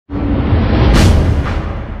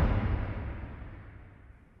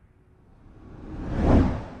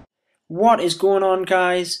What is going on,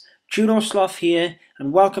 guys? Judo Sloth here,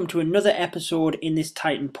 and welcome to another episode in this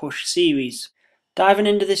Titan Push series. Diving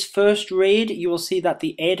into this first raid, you will see that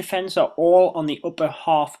the air defense are all on the upper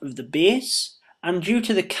half of the base, and due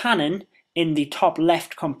to the cannon in the top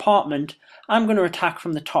left compartment, I'm going to attack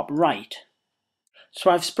from the top right.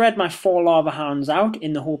 So I've spread my 4 lava hounds out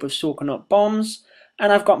in the hope of soaking up bombs,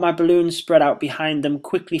 and I've got my balloons spread out behind them,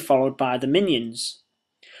 quickly followed by the minions.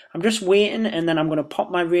 I'm just waiting, and then I'm going to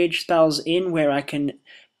pop my rage spells in where I can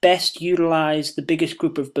best utilize the biggest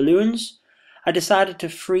group of balloons. I decided to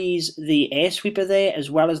freeze the air sweeper there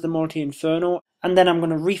as well as the multi-inferno, and then I'm going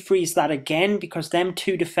to refreeze that again because them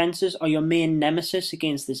 2 defenses are your main nemesis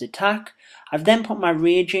against this attack. I've then put my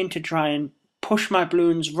rage in to try and push my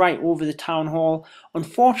balloons right over the town hall.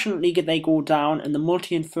 Unfortunately, they go down and the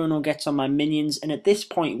multi-inferno gets on my minions, and at this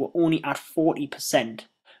point we're only at 40%.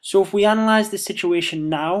 So if we analyse the situation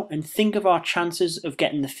now and think of our chances of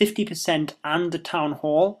getting the 50% and the town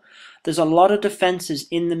hall, there's a lot of defences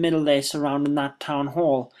in the middle there surrounding that town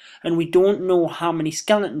hall, and we don't know how many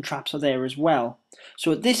skeleton traps are there as well.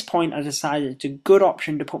 So at this point I decided it's a good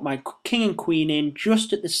option to put my king and queen in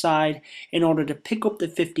just at the side in order to pick up the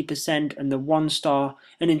 50% and the 1 star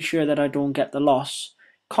and ensure that I don't get the loss.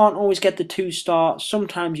 Can't always get the 2 star,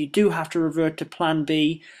 sometimes you do have to revert to plan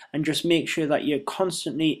B and just make sure that you're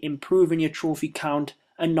constantly improving your trophy count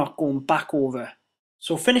and not going back over.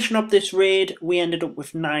 So finishing up this raid, we ended up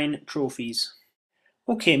with 9 trophies.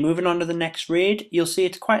 Okay, moving on to the next raid, you'll see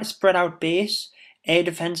it's quite a spread out base. Air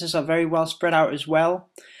defenses are very well spread out as well.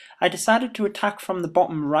 I decided to attack from the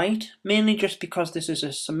bottom right, mainly just because this is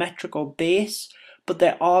a symmetrical base, but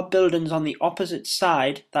there are buildings on the opposite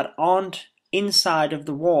side that aren't inside of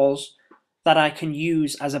the walls that I can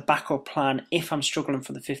use as a backup plan if I'm struggling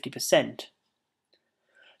for the 50%.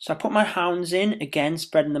 So I put my hounds in, again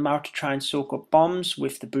spreading them out to try and soak up bombs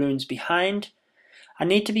with the balloons behind. I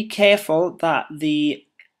need to be careful that the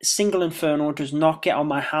single inferno does not get on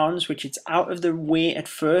my hounds, which it's out of the way at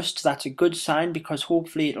first. That's a good sign because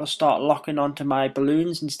hopefully it'll start locking onto my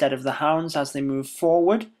balloons instead of the hounds as they move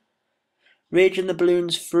forward. Raging the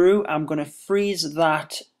balloons through, I'm going to freeze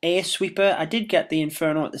that air sweeper. I did get the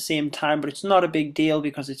inferno at the same time, but it's not a big deal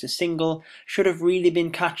because it's a single. Should have really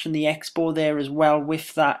been catching the expo there as well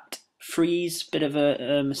with that freeze. Bit of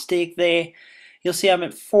a mistake there. You'll see I'm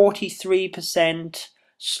at 43%,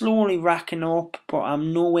 slowly racking up, but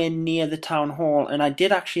I'm nowhere near the town hall. And I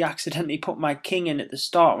did actually accidentally put my king in at the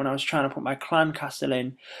start when I was trying to put my clan castle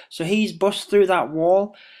in. So he's bust through that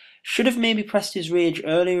wall. Should have maybe pressed his rage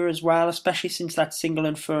earlier as well, especially since that single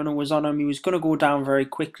inferno was on him. He was going to go down very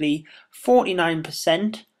quickly.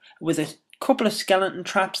 49% with a couple of skeleton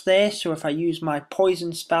traps there, so if I use my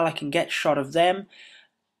poison spell I can get shot of them.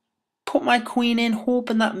 Put my queen in,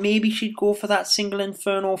 hoping that maybe she'd go for that single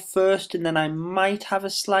inferno first and then I might have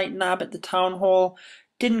a slight nab at the town hall.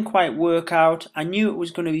 Didn't quite work out. I knew it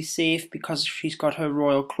was going to be safe because she's got her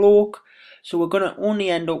royal cloak. So we're going to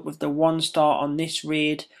only end up with the 1 star on this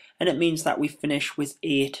raid, and it means that we finish with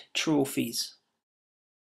 8 trophies.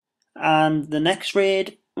 And the next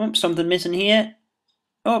raid, something missing here.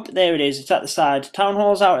 Oh, there it is, it's at the side. Town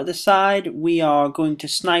hall's out at the side. We are going to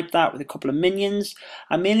snipe that with a couple of minions.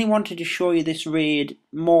 I mainly wanted to show you this raid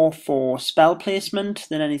more for spell placement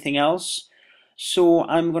than anything else. So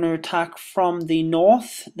I'm going to attack from the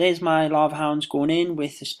north. There's my lava hounds going in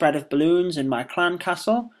with a spread of balloons in my clan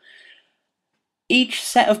castle. Each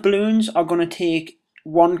set of balloons are going to take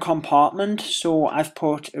 1 compartment, so I've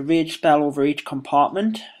put a rage spell over each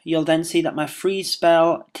compartment. You'll then see that my freeze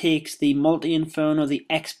spell takes the multi-inferno, the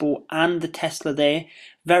expo and the Tesla there.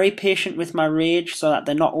 Very patient with my rage so that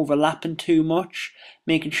they're not overlapping too much,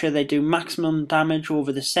 making sure they do maximum damage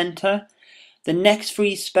over the center. The next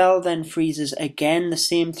freeze spell then freezes again the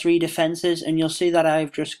same 3 defenses, and you'll see that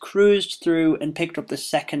I've just cruised through and picked up the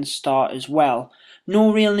 2nd star as well.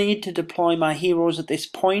 No real need to deploy my heroes at this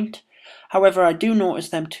point. However, I do notice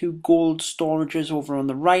them 2 gold storages over on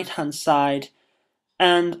the right hand side,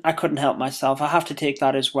 and I couldn't help myself. I have to take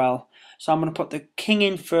that as well. So I'm going to put the king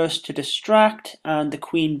in first to distract and the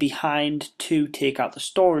queen behind to take out the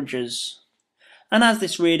storages. And as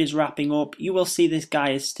this raid is wrapping up, you will see this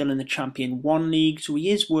guy is still in the Champion 1 League, so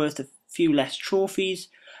he is worth a few less trophies.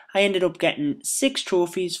 I ended up getting 6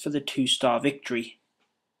 trophies for the 2-star victory.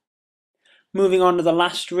 Moving on to the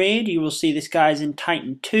last raid, you will see this guy's in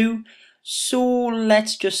Titan 2. So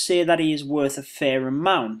let's just say that he is worth a fair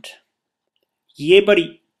amount. Yeah,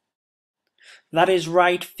 buddy. That is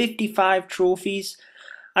right, 55 trophies.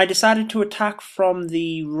 I decided to attack from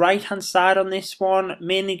the right hand side on this one,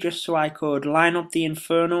 mainly just so I could line up the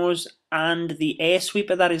infernos, and the air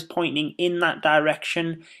sweeper that is pointing in that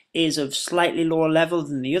direction is of slightly lower level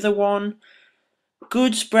than the other one.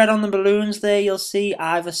 Good spread on the balloons there, you'll see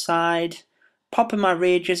either side. Popping my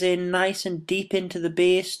rages in nice and deep into the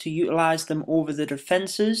base to utilise them over the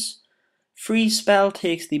defences. Freeze spell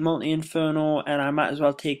takes the multi-inferno, and I might as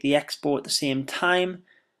well take the expo at the same time.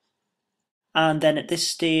 And then at this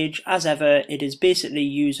stage, as ever, it is basically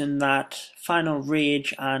using that final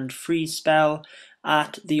rage and freeze spell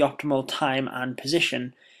at the optimal time and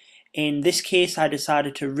position. In this case, I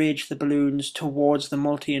decided to rage the balloons towards the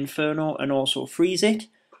multi-inferno and also freeze it.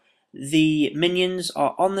 The minions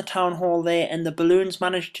are on the town hall there, and the balloons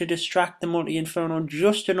manage to distract the multi-inferno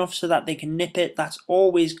just enough so that they can nip it. That's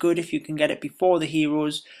always good if you can get it before the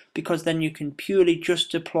heroes, because then you can purely just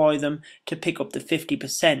deploy them to pick up the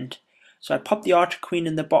 50%. So I pop the Archer Queen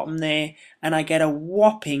in the bottom there, and I get a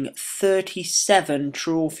whopping 37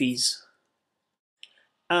 trophies.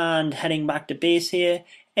 And heading back to base here,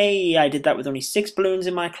 hey, I did that with only 6 balloons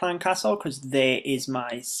in my clan castle, because there is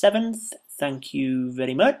my 7th. Thank you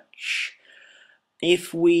very much.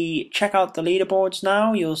 If we check out the leaderboards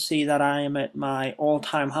now, you'll see that I am at my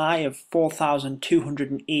all-time high of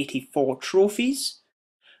 4,284 trophies.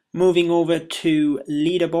 Moving over to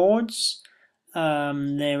leaderboards.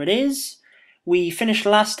 There it is. We finished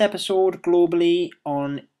last episode globally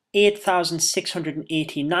on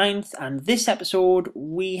 8,689th, and this episode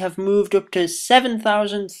we have moved up to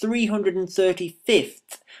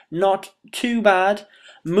 7,335th. Not too bad.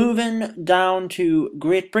 Moving down to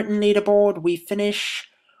Great Britain leaderboard, we finish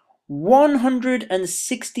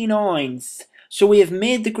 169th. So we have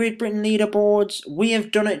made the Great Britain leaderboards. We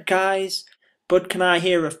have done it, guys. But can I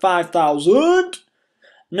hear a 5,000?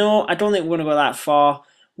 No, I don't think we're going to go that far.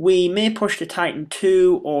 We may push the Titan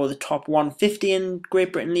 2 or the top 150 in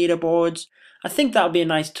Great Britain leaderboards. I think that would be a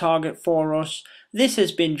nice target for us. This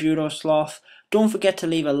has been Judo Sloth. Don't forget to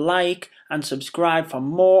leave a like and subscribe for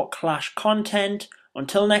more Clash content.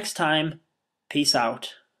 Until next time, peace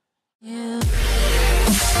out. Yeah.